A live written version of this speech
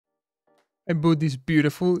I bought this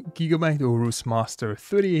beautiful Gigabyte Aorus Master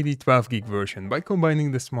 3080 12GB version by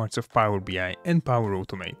combining the smarts of Power BI and Power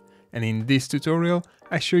Automate. And in this tutorial,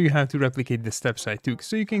 I show you how to replicate the steps I took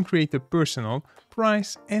so you can create a personal,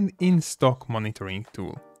 price and in-stock monitoring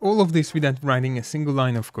tool. All of this without writing a single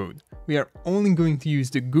line of code. We are only going to use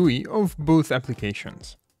the GUI of both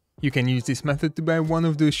applications. You can use this method to buy one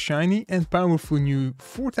of those shiny and powerful new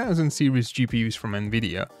 4000 series GPUs from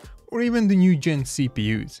Nvidia, or even the new Gen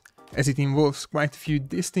CPUs. As it involves quite a few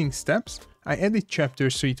distinct steps, I added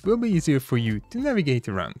chapters so it will be easier for you to navigate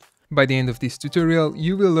around. By the end of this tutorial,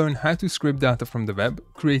 you will learn how to scrape data from the web,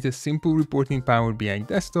 create a simple report in Power BI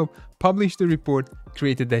desktop, publish the report,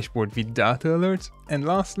 create a dashboard with data alerts, and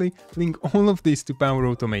lastly, link all of this to Power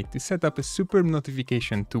Automate to set up a superb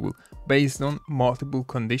notification tool based on multiple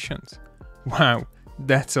conditions. Wow,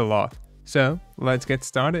 that's a lot. So let's get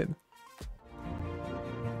started.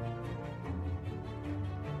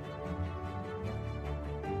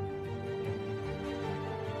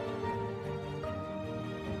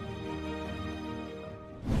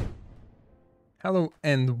 Hello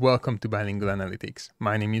and welcome to BI-Lingual Analytics.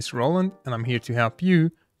 My name is Roland and I'm here to help you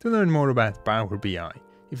to learn more about Power BI.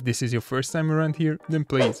 If this is your first time around here, then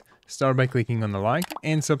please start by clicking on the like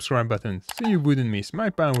and subscribe buttons so you wouldn't miss my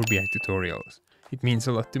Power BI tutorials. It means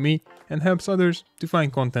a lot to me and helps others to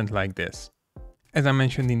find content like this. As I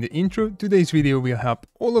mentioned in the intro, today's video will help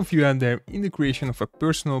all of you out there in the creation of a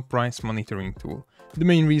personal price monitoring tool. The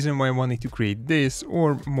main reason why I wanted to create this,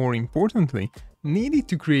 or more importantly, needed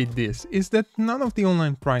to create this, is that none of the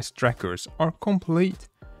online price trackers are complete.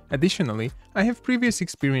 Additionally, I have previous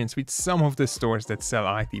experience with some of the stores that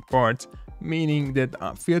sell IT parts, meaning that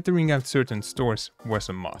filtering out certain stores was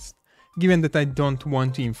a must. Given that I don't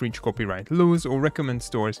want to infringe copyright laws or recommend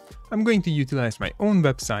stores, I'm going to utilize my own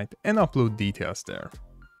website and upload details there.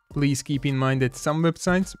 Please keep in mind that some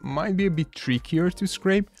websites might be a bit trickier to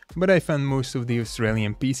scrape, but I found most of the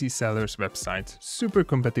Australian PC sellers' websites super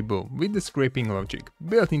compatible with the scraping logic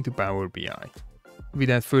built into Power BI.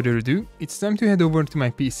 Without further ado, it's time to head over to my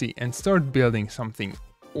PC and start building something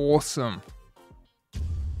awesome.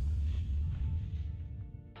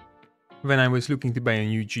 When I was looking to buy a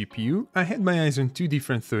new GPU, I had my eyes on two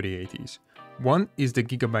different 3080s. One is the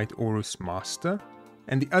Gigabyte Aorus Master,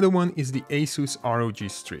 and the other one is the Asus ROG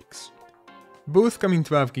Strix. Both come in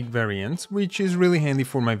 12GB variants, which is really handy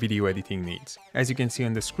for my video editing needs. As you can see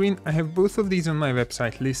on the screen, I have both of these on my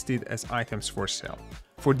website listed as items for sale.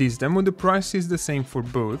 For this demo, the price is the same for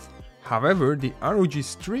both, however, the ROG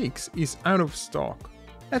Strix is out of stock,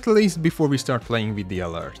 at least before we start playing with the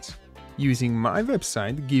alerts. Using my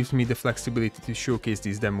website gives me the flexibility to showcase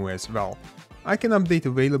this demo as well. I can update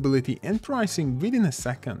availability and pricing within a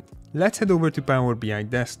second. Let's head over to Power BI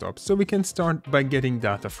desktop so we can start by getting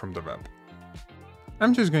data from the web.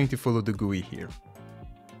 I'm just going to follow the GUI here.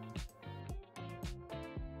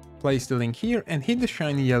 Place the link here and hit the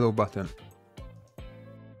shiny yellow button.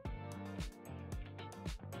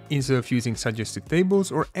 Instead of using suggested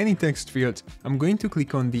tables or any text fields, I'm going to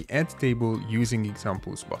click on the Add Table Using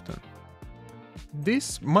Examples button.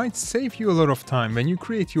 This might save you a lot of time when you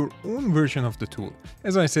create your own version of the tool.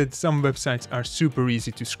 As I said, some websites are super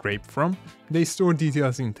easy to scrape from, they store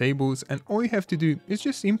details in tables and all you have to do is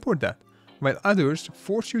just import that, while others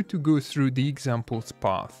force you to go through the examples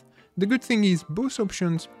path. The good thing is both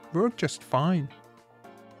options work just fine.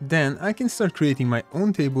 Then I can start creating my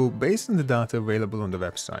own table based on the data available on the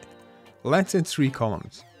website. Let's add 3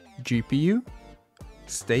 columns: GPU,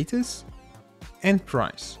 status, and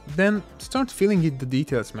price. Then start filling in the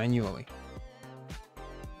details manually.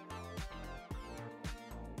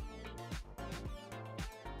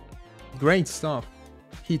 Great stuff!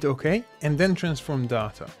 Hit OK and then transform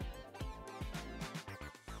data.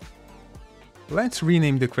 Let's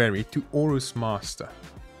rename the query to Aorus Master.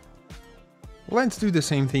 Let's do the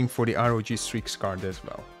same thing for the ROG Strix card as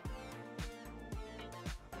well.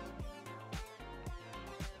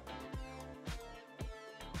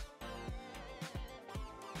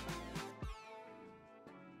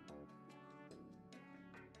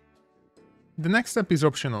 The next step is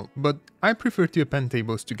optional, but I prefer to append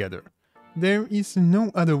tables together. There is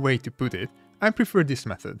no other way to put it. I prefer this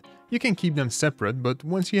method. You can keep them separate, but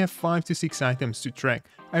once you have 5 to 6 items to track,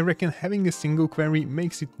 I reckon having a single query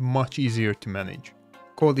makes it much easier to manage.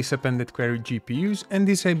 Call this appended query GPUs and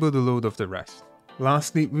disable the load of the rest.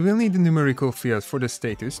 Lastly, we will need a numerical field for the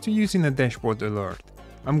status to use in a dashboard alert.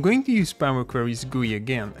 I'm going to use Power Query's GUI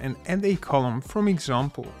again and add a column from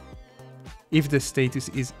example. If the status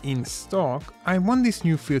is in stock, I want this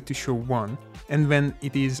new field to show 1, and when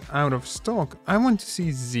it is out of stock, I want to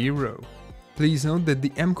see 0. Please note that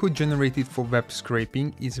the M code generated for web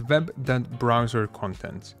scraping is web.browser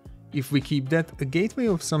contents. If we keep that, a gateway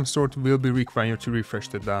of some sort will be required to refresh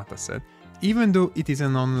the dataset, even though it is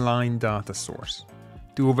an online data source.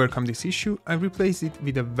 To overcome this issue, I replaced it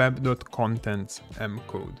with a web.contents M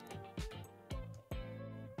code.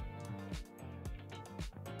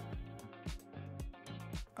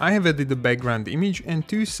 I have added a background image and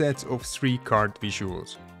 2 sets of 3 card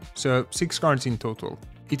visuals, so 6 cards in total.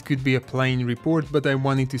 It could be a plain report, but I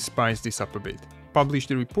wanted to spice this up a bit. Publish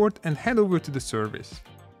the report and head over to the service.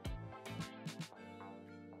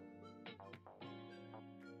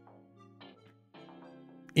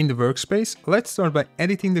 In the workspace, let's start by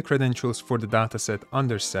editing the credentials for the dataset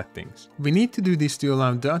under Settings. We need to do this to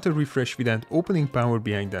allow data refresh without opening Power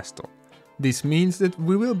BI Desktop. This means that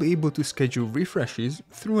we will be able to schedule refreshes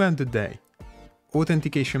throughout the day.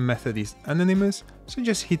 Authentication method is anonymous, so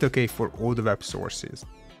just hit OK for all the web sources.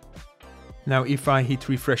 Now if I hit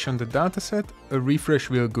refresh on the dataset, a refresh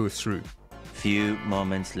will go through. Few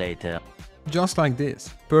moments later. Just like this.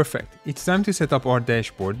 Perfect. It's time to set up our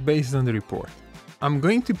dashboard based on the report. I'm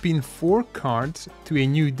going to pin 4 cards to a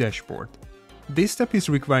new dashboard. This step is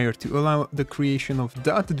required to allow the creation of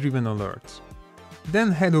data-driven alerts.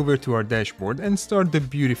 Then head over to our dashboard and start the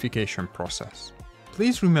beautification process.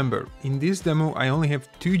 Please remember, in this demo I only have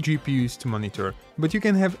 2 GPUs to monitor, but you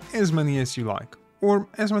can have as many as you like, or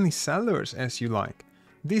as many sellers as you like.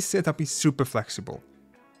 This setup is super flexible.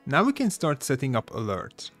 Now we can start setting up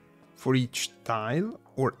alerts. For each tile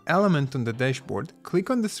or element on the dashboard, click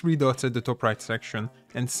on the 3 dots at the top right section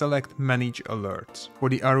and select Manage Alerts. For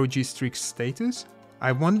the ROG Strict status,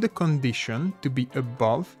 I want the condition to be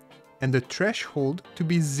above and the threshold to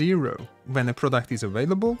be 0. When a product is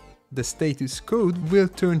available, the status code will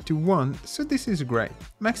turn to 1, so this is great.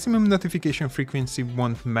 Maximum notification frequency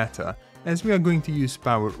won't matter, as we are going to use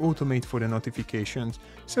Power Automate for the notifications,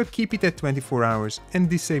 so keep it at 24 hours and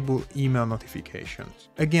disable email notifications.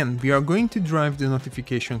 Again, we are going to drive the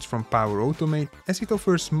notifications from Power Automate as it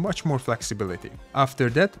offers much more flexibility. After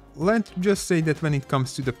that, let's just say that when it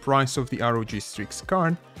comes to the price of the ROG Strix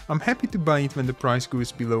card, I'm happy to buy it when the price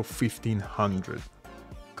goes below 1500.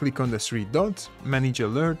 Click on the 3 dots, Manage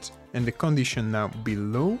Alerts, and the condition now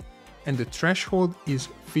below, and the threshold is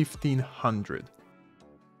 1500.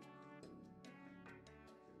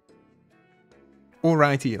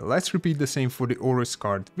 Alrighty, let's repeat the same for the Aorus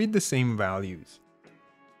card with the same values.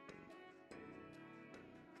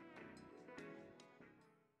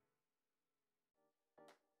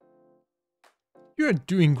 You are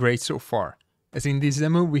doing great so far. As in this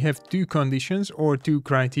demo we have 2 conditions or 2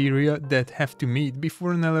 criteria that have to meet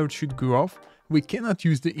before an alert should go off. We cannot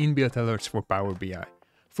use the inbuilt alerts for Power BI.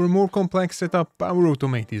 For a more complex setup, Power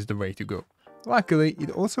Automate is the way to go. Luckily,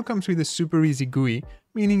 it also comes with a super easy GUI,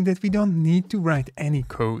 meaning that we don't need to write any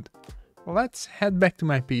code. Let's head back to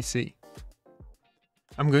my PC.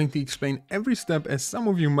 I'm going to explain every step as some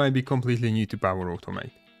of you might be completely new to Power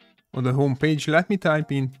Automate. On the home page, let me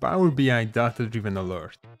type in Power BI Data-Driven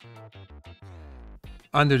Alert.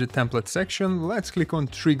 Under the template section, let's click on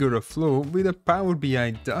Trigger a flow with a Power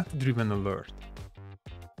BI Data-Driven Alert.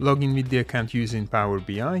 Log in with the account using Power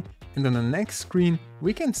BI, and on the next screen,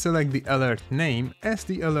 we can select the alert name as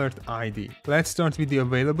the alert ID. Let's start with the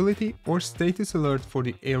availability or status alert for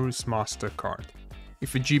the Aorus Master card.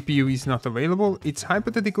 If a GPU is not available, its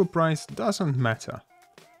hypothetical price doesn't matter.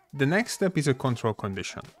 The next step is a control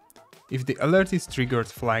condition. If the alert is triggered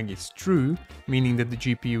flag is true, meaning that the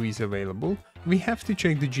GPU is available, we have to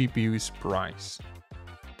check the GPU's price.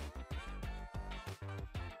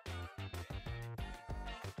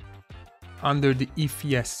 Under the If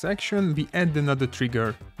Yes section, we add another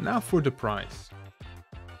trigger, now for the price.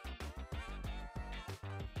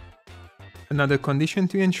 Another condition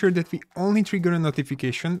to ensure that we only trigger a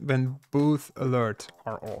notification when both alerts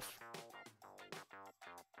are off.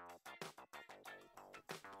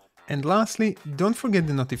 And lastly, don't forget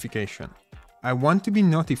the notification. I want to be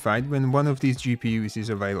notified when one of these GPUs is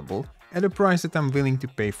available at a price that I'm willing to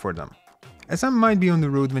pay for them. As I might be on the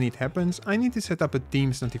road when it happens, I need to set up a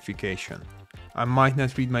Teams notification. I might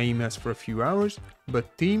not read my emails for a few hours,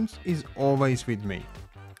 but Teams is always with me.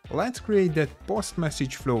 Let's create that post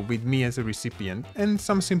message flow with me as a recipient and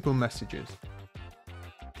some simple messages.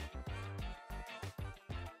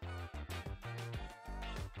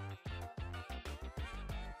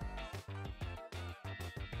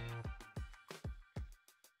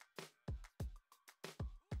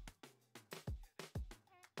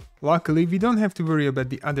 Luckily, we don't have to worry about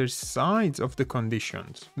the other sides of the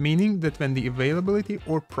conditions, meaning that when the availability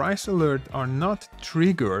or price alert are not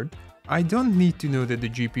triggered, I don't need to know that the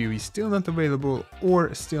GPU is still not available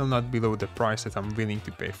or still not below the price that I'm willing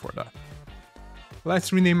to pay for that.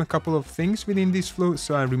 Let's rename a couple of things within this flow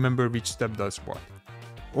so I remember which step does what.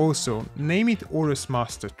 Also, name it Aorus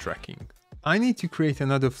Master Tracking. I need to create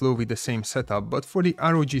another flow with the same setup but for the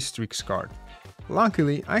ROG Strix card.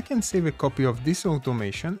 Luckily, I can save a copy of this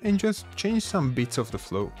automation and just change some bits of the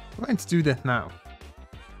flow. Let's do that now.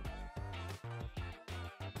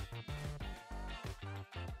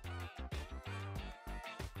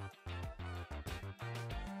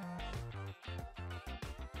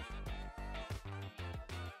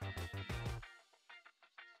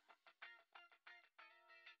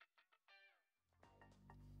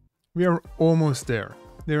 We are almost there.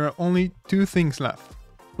 There are only two things left.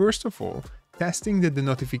 First of all, testing that the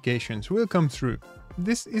notifications will come through.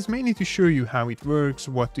 This is mainly to show you how it works,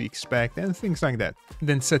 what to expect and things like that.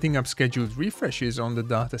 Then setting up scheduled refreshes on the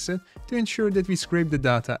dataset to ensure that we scrape the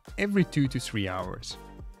data every 2 to 3 hours.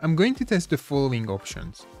 I'm going to test the following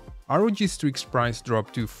options. ROG Strix price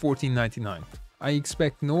drop to $14.99. I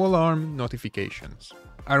expect no alarm notifications.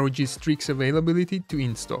 ROG Strix availability to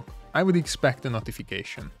in stock. I would expect a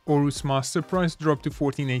notification. Aorus Master price drop to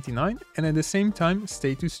 $14.89 and at the same time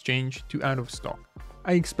status change to out of stock.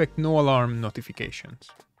 I expect no alarm notifications.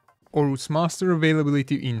 Aorus Master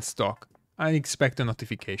availability in stock. I expect a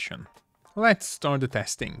notification. Let's start the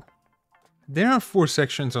testing. There are 4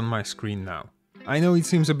 sections on my screen now. I know it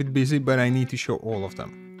seems a bit busy, but I need to show all of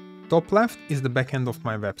them. Top left is the backend of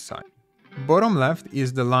my website. Bottom left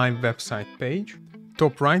is the live website page.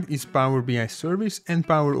 Top right is Power BI service and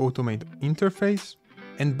Power Automate interface,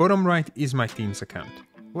 and bottom right is my Teams account.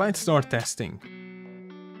 Let's start testing.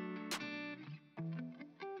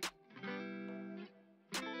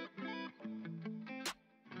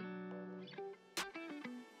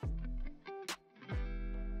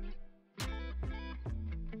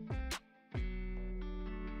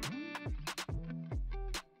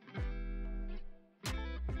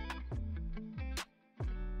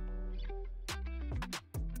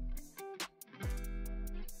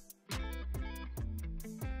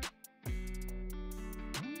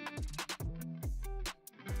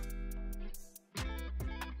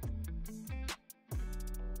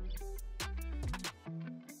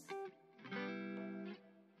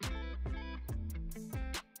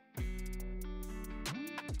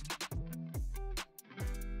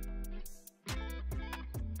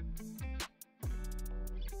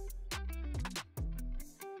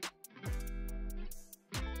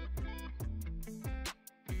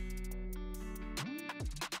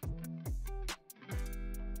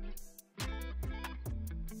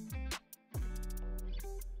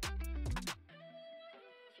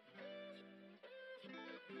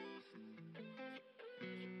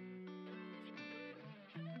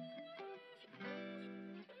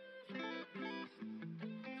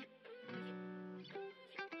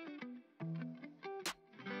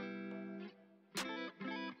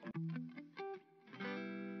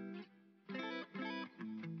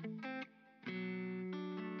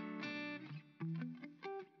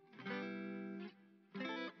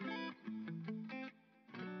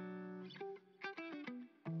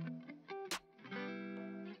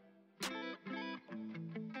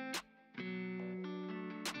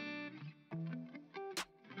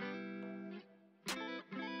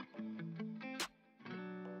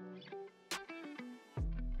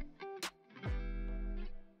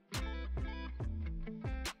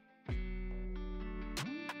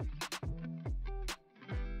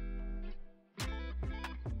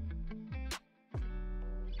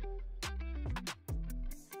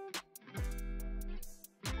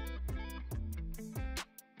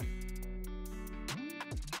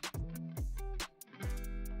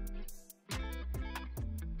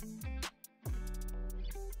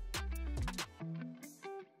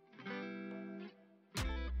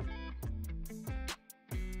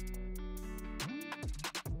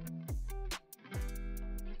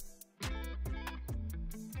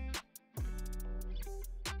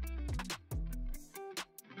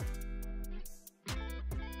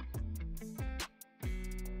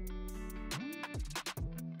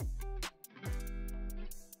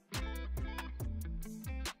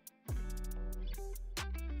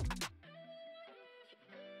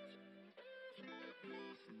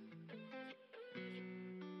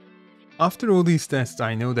 After all these tests,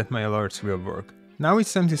 I know that my alerts will work. Now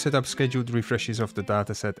it's time to set up scheduled refreshes of the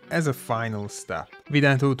dataset as a final step.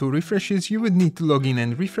 Without auto refreshes, you would need to log in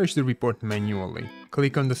and refresh the report manually.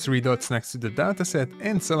 Click on the 3 dots next to the dataset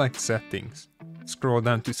and select Settings. Scroll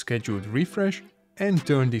down to Scheduled Refresh and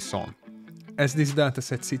turn this on. As this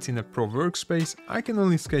dataset sits in a Pro workspace, I can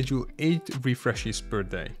only schedule 8 refreshes per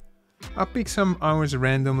day. I pick some hours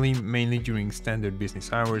randomly, mainly during standard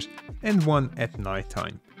business hours, and one at night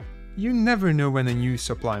time. You never know when a new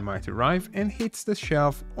supply might arrive and hits the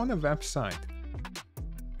shelf on a website.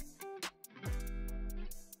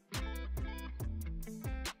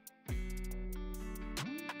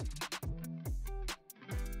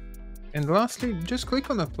 And lastly, just click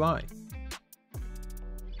on apply.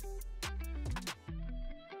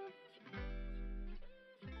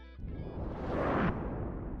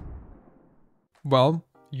 Well,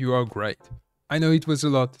 you are great. I know it was a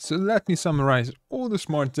lot, so let me summarize all the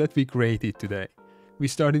smarts that we created today. We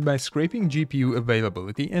started by scraping GPU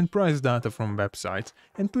availability and price data from websites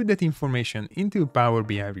and put that information into a Power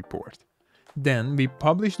BI report. Then we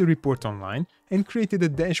published the report online and created a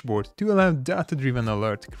dashboard to allow data-driven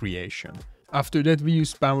alert creation. After that, we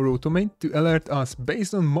used Power Automate to alert us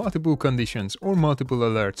based on multiple conditions or multiple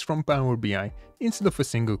alerts from Power BI instead of a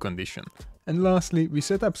single condition. And lastly, we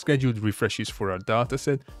set up scheduled refreshes for our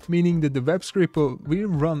dataset, meaning that the web script will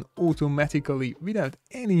run automatically without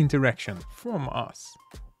any interaction from us.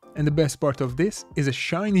 And the best part of this is a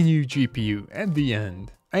shiny new GPU at the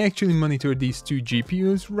end. I actually monitored these two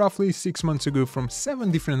GPUs roughly 6 months ago from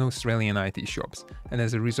 7 different Australian IT shops, and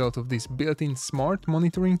as a result of this built-in smart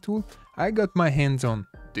monitoring tool, I got my hands on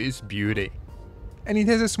this beauty. And it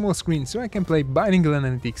has a small screen so I can play BI-Lingual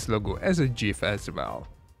Analytics logo as a GIF as well.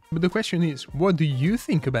 But the question is, what do you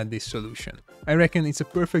think about this solution? I reckon it's a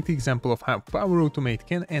perfect example of how Power Automate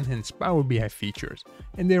can enhance Power BI features,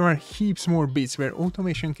 and there are heaps more bits where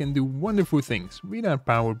automation can do wonderful things with our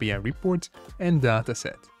Power BI reports and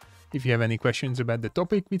dataset. If you have any questions about the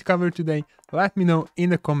topic we covered today, let me know in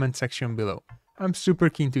the comment section below. I'm super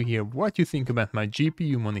keen to hear what you think about my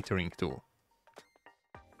GPU monitoring tool.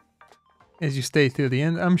 As you stay till the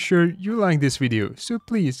end, I'm sure you like this video, so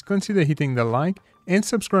please consider hitting the like and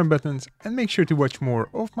subscribe buttons and make sure to watch more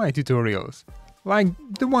of my tutorials, like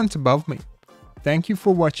the ones above me. Thank you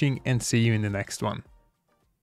for watching and see you in the next one.